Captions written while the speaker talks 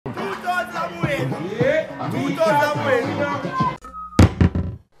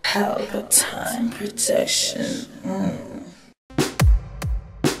Pelpa time protection.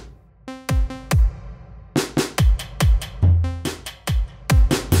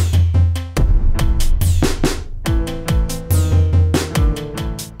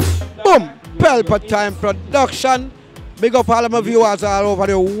 Boom! Pelpa time production. Big up all of my viewers all over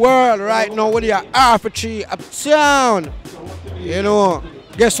the world right now with your R3 uptown. You know,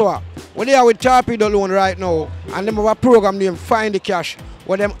 guess what? We're there with Torpedo LOAN right now, and them have a program named Find the Cash,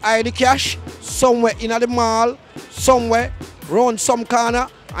 where them hide the cash somewhere in the mall, somewhere, round some corner,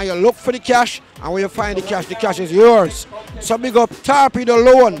 and you look for the cash, and when you find the cash is yours. So big up Torpedo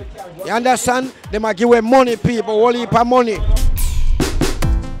LOAN. You understand? They might give away money, people, whole heap of money.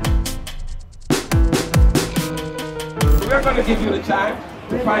 We're going to give you the time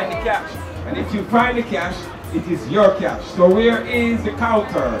to find the cash. And if you find the cash, it is your cash. So where is the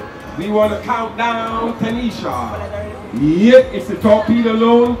counter? We want to count down, Tanisha. Yep, it's the Torpedo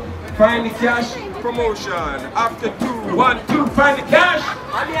LOAN. Find the cash promotion. After 2, 1, 2, find the cash.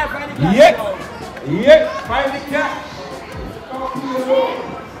 Yep, find the cash. Torpedo LOAN.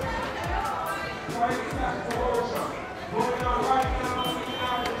 Find the cash promotion. Going on right now.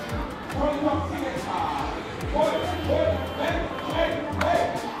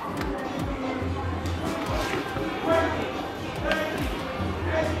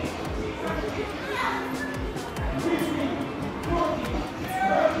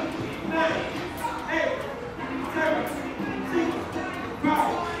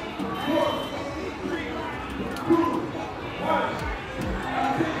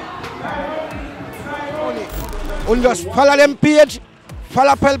 We'll just follow them page,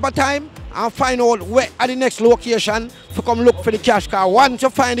 follow Pelpa time, and find out where at the next location to come look for the cash. Because once you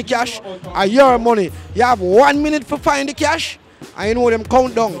find the cash, your money. You have 1 minute to find the cash, and you know them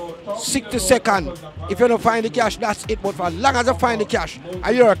count down 60 seconds. If you don't find the cash, that's it. But for as long as you find the cash,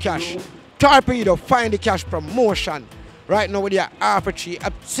 your cash. Torpedo Find the Cash promotion. Right now with your R3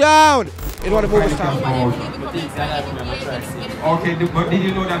 uptown. You want to move stuff. Okay, but did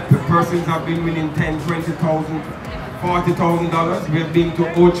you know that persons have been winning $10,000, $20,000, $40,000? We have been to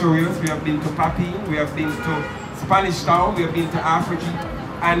Ocherios, we have been to Papi, we have been to Spanish Town, we have been to Africa,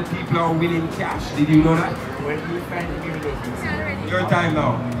 and people are winning cash. Did you know that? When do you find it? Your time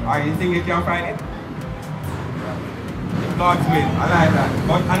now. Are you think you can find it? God's will. I like that.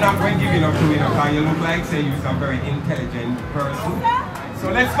 But I'm not going to give you enough to win because you look like say you're a very intelligent person.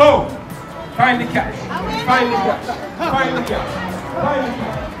 So let's go. Find the cash. Find the cash. Find the cash. Find the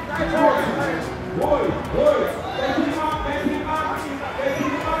cash. Boy, boy.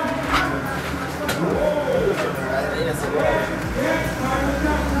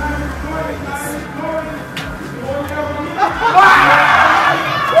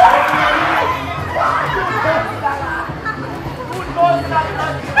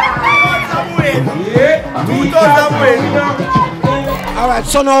 Alright,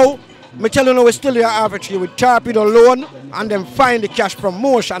 so now, me tell you now we're still here average with Torpedo LOAN and then Find the Cash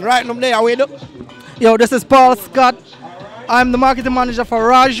promotion. Right now, there, we do. Yo, this is Paul Scott. I'm the marketing manager for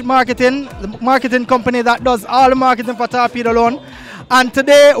Raj Marketing, the marketing company that does all the marketing for Torpedo LOAN. And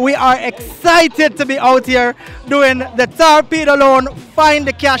today we are excited to be out here doing the Torpedo LOAN Find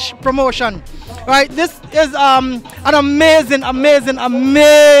the Cash promotion. Right, this is an amazing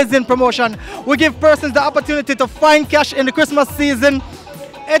promotion. We give persons the opportunity to find cash in the Christmas season.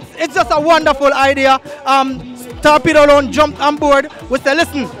 It's just a wonderful idea. Torpedo LOAN jumped on board. We said,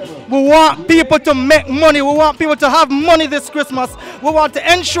 listen, we want people to make money. We want people to have money this Christmas. We want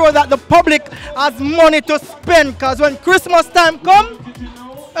to ensure that the public has money to spend, because when Christmas time comes,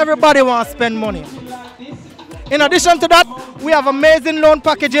 everybody wants to spend money. In addition to that, we have amazing loan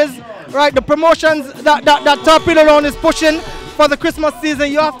packages. Right, the promotions that Torpedo LOAN is pushing for the Christmas season,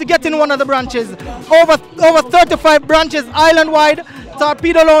 you have to get in one of the branches. Over 35 branches island-wide.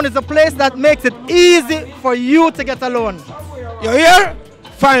 Torpedo LOAN is a place that makes it easy for you to get a loan. You hear?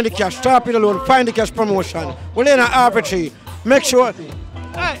 Find the cash. Torpedo LOAN, Find the Cash promotion. We're in an R3. Make sure.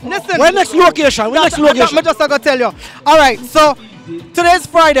 Hey, listen. Where next location? Where next location? I'm just going to tell you. All right, so today's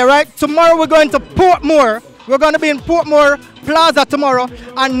Friday, right? Tomorrow we're going to Portmore. We're going to be in Portmore Plaza tomorrow,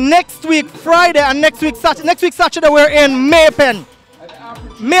 and next week Friday and next week Saturday we're in Maypen.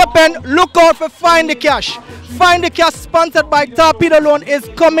 Look out for Find the Cash. Find the Cash, sponsored by Torpedo LOAN, is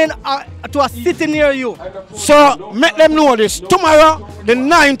coming to a city near you. So make them know this. Tomorrow, the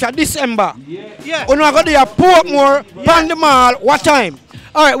 9th of December. Yeah. We're going to go to Portmore, Pond Mall. What time?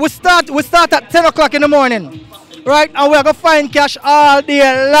 All right, we start at 10 o'clock in the morning. Right, and we're going to find cash all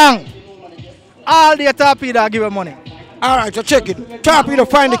day long. All day Torpedo give you money. Alright, so check it. Torpedo,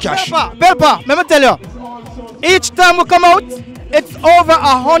 find the cash. Pelpa, let me tell you. Each time we come out, it's over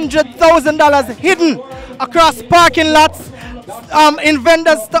 $100,000 hidden across parking lots, in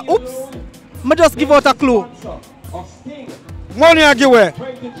vendors. Oops, me just give out a clue. Money I give away.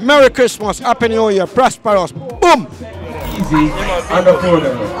 Merry Christmas, Happy New Year, prosperous. Boom! Easy and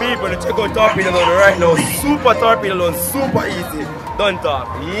affordable. People, check out Torpedo LOAN right now. Super Torpedo LOAN, super easy. Don't talk.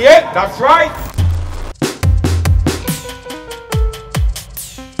 Yeah, that's right.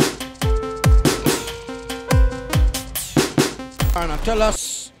 Anna, tell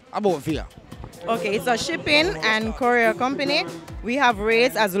us about Via. Okay, it's a shipping and courier company. We have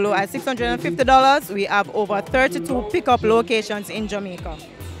rates as low as $650. We have over 32 pickup locations in Jamaica.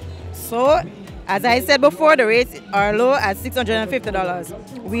 So, as I said before, the rates are low at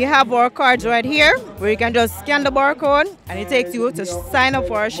 $650. We have our cards right here where you can just scan the barcode and it takes you to sign up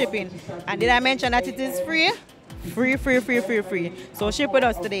for our shipping. And did I mention that it is free? Free. So ship with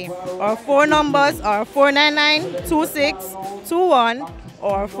us today. Our phone numbers are 499-2621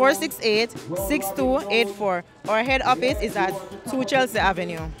 or 468-6284. Our head office is at 2 Chelsea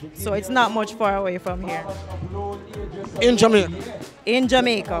Avenue. So it's not much far away from here. In Jamaica. In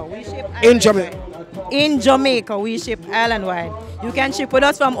Jamaica, we ship In Jamaica. In Jamaica, we ship island-wide. You can ship with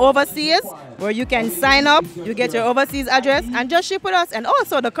us from overseas, where you can sign up, you get your overseas address, and just ship with us. And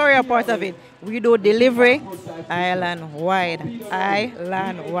also the courier part of it, we do delivery island-wide.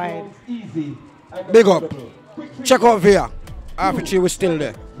 Island-wide. Big up. Check out Via. After we're still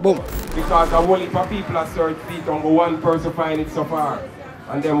there. Boom. Because a whole heap of people are search feet on one person find it so far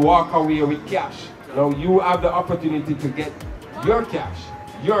and then walk away with cash. Now you have the opportunity to get your cash,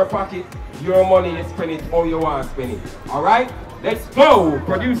 your pocket, your money, and spend it how you want to spend it. Alright? Let's go!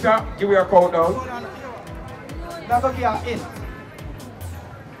 Producer, give me a countdown. Now look here, in.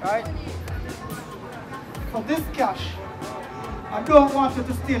 Right? For this cash, I don't want you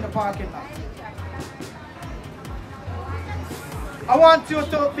to stay in the parking lot. I want you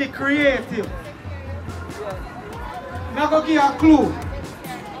to be creative. Now go give you a clue.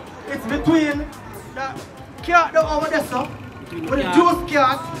 It's between the cart over there, sir, with the juice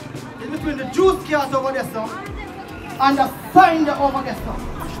cart. It's between the juice cart over there, sir, and the sign over there, sir.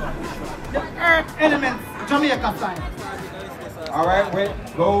 The earth elements, Jamaica sign. Alright, wait.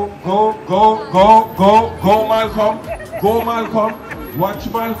 Go, Malcolm. Go, Malcolm. Watch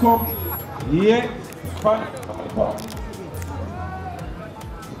Malcolm. Yeah.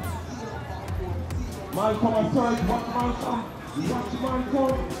 Malcolm, I'm sorry. Watch Malcolm. Watch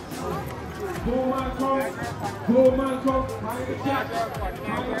Malcolm. Go, Malcolm. Go, Malcolm. Find the cat.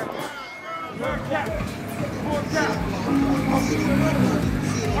 Your cat. Go, cat.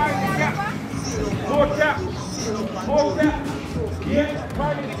 Find the cat. Go, cat. Go, cat. Yeah,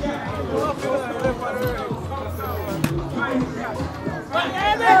 find the cat. Find the cat.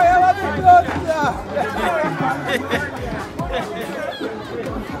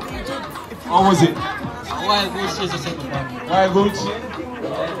 How was it? Wild goose chase the second one. Wild goose chase?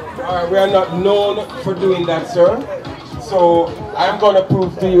 Alright, we are not known for doing that, sir. So I'm going to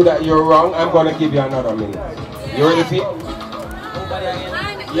prove to you that you're wrong. I'm going to give you another minute. You ready for it?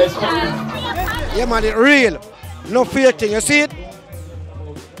 Yes, sir. Yeah, man, it's real. No fake thing. You see it?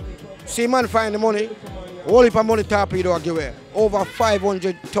 See, man, find the money. Whole heap of money Torpedo give away. Over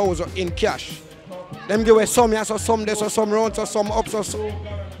 500,000 in cash. Them give away some here, so some there, so some round, so some up, so some.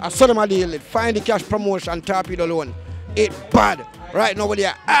 And so them a deal it. Find the cash promotion, Torpedo LOAN. It's bad. Right now, we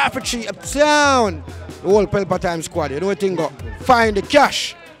are half a tree uptown. The whole Pelpa Time squad. You know what thing go? Find the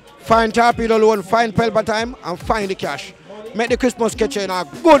cash. Find Torpedo LOAN, find Pelpa Time, and find the cash. Make the Christmas catcher in a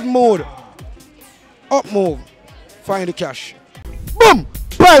good mood. Up move. Find the cash. Boom!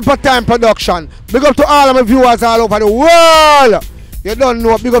 Pelpa Time production. Big up to all of my viewers all over the world. You don't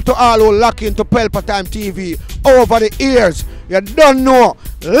know. Big up to all who lock into Pelpa Time TV over the years. You don't know.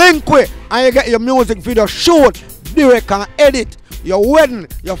 Link with and you get your music video shoot, direct and edit. Your wedding,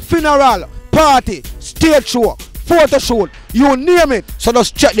 your funeral, party, stage show, photo shoot, you name it. So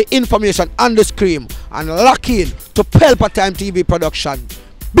just check the information on the screen and lock in to Pelpa Time TV production.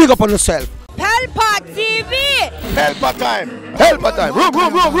 Big up on yourself. Pelpa TV! Pelpa Time! Pelpa Time! Room!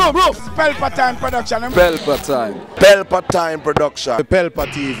 Pelpa Time production. Pelpa Time. Pelpa Time production. Pelpa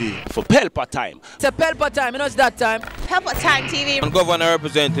TV. For Pelpa Time. It's a Pelpa Time, you know it's that time. Pelpa Time TV. I'm governor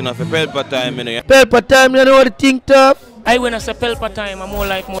representing of Pelpa Time, you know. Pelpa Time, you know what I think tough? I when I say Pelpa Time, I'm more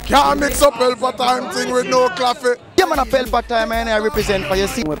like more. Can't mix up Pelpa Time thing with no coffee. Yeah, man, a Pelpa time, and I represent for your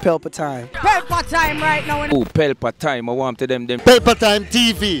city. We're Pelpa time. Pelpa time right now. Oh, Pelpa time. I want to them. Pelpa Time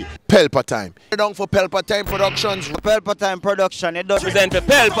TV. Pelpa Time. Down for Pelpa Time Productions. Pelpa time production. It does Present for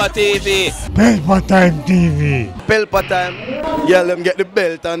Pelpa TV. Pelpa Time TV. Pelpa time. Yeah, let them get the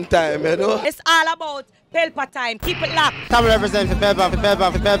belt on time, you know. It's all about Pelpa time. Keep it locked. Time represent for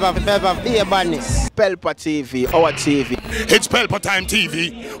Pelpa, be a badness. Pelpa TV, our TV. It's Pelpa Time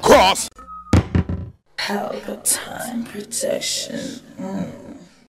TV. Cross. Pelpa time protection.